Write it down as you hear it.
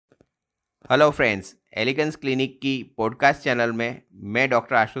Hello friends, elegance clinic की podcast channel में मैं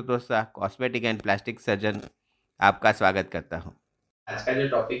doctor Ashutosh Shah, cosmetic and plastic surgeon, आपका स्वागत करता हूं। आज का जो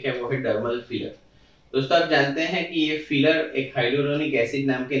टॉपिक है वो है डर्मल फिलर। दोस्तों, आप जानते हैं कि ये फिलर एक हाइड्रोलोनिक एसिड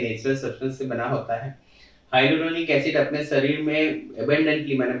नाम के नेचुरल सब्सटेंस से बना होता है। हाइड्रोलोनिक एसिड अपने शरीर में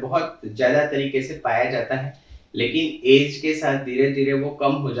एबेंडेंटली माने बहुत ज़्यादा तरीके से पाया जाता है, लेकिन एज के साथ धीरे धीरे वो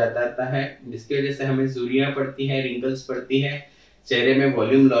कम हो जाता है, जिसकी वजह से हमें झुर्रियाँ पड़ती हैं, रिंकल्स पड़ती हैं, चेहरे में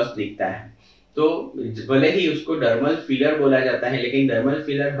वॉल्यूम लॉस दिखता है। तो भले ही उसको डर्मल फिलर बोला जाता है, लेकिन डर्मल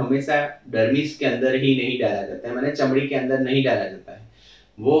फिलर हमेशा डर्मिस के अंदर ही नहीं डाला जाता है, माने चमड़ी के अंदर नहीं डाला जाता है।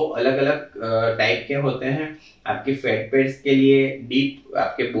 वो अलग अलग टाइप के होते हैं। आपकी फैट पेड्स के लिए, डीप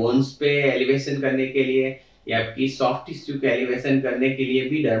आपके बोन्स पे एलिवेशन करने के लिए, या आपकी सॉफ्ट टिश्यू के एलिवेशन करने के लिए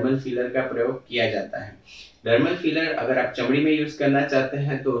भी डर्मल फिलर का प्रयोग किया जाता है। डर्मल फिलर अगर आप चमड़ी में यूज करना चाहते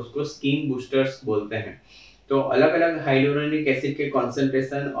हैं तो उसको स्किन बूस्टर्स बोलते हैं। तो अलग अलग हाइड्रोक्लोरिक एसिड के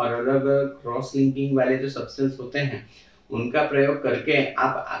कॉन्सेंट्रेशन और अलग अलग क्रॉस लिंकिंग वाले जो सब्सटेंस होते हैं, उनका प्रयोग करके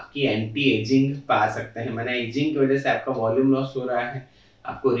आप आपकी एंटी एजिंग पा सकते हैं। माने एजिंग की वजह से आपका वॉल्यूम लॉस हो रहा है,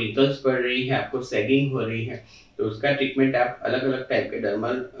 आपको रिंकल्स पड़ रही है, आपको सैगिंग हो रही है, तो उसका ट्रीटमेंट आप अलग अलग टाइप के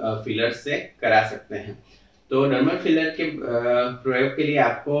डर्मल फिलर से करा सकते हैं। तो डर्मल फिलर के प्रयोग के लिए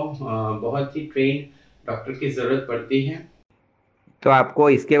आपको बहुत ही ट्रेन डॉक्टर की ज़रूरत पड़ती है। तो आपको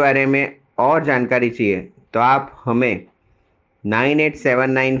इसके बारे में और जानकारी चाहिए तो आप हमें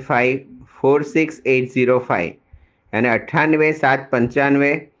 9879546805 यानी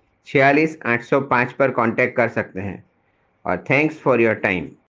 98759546 805 पर कांटेक्ट कर सकते हैं। और थैंक्स फॉर योर टाइम।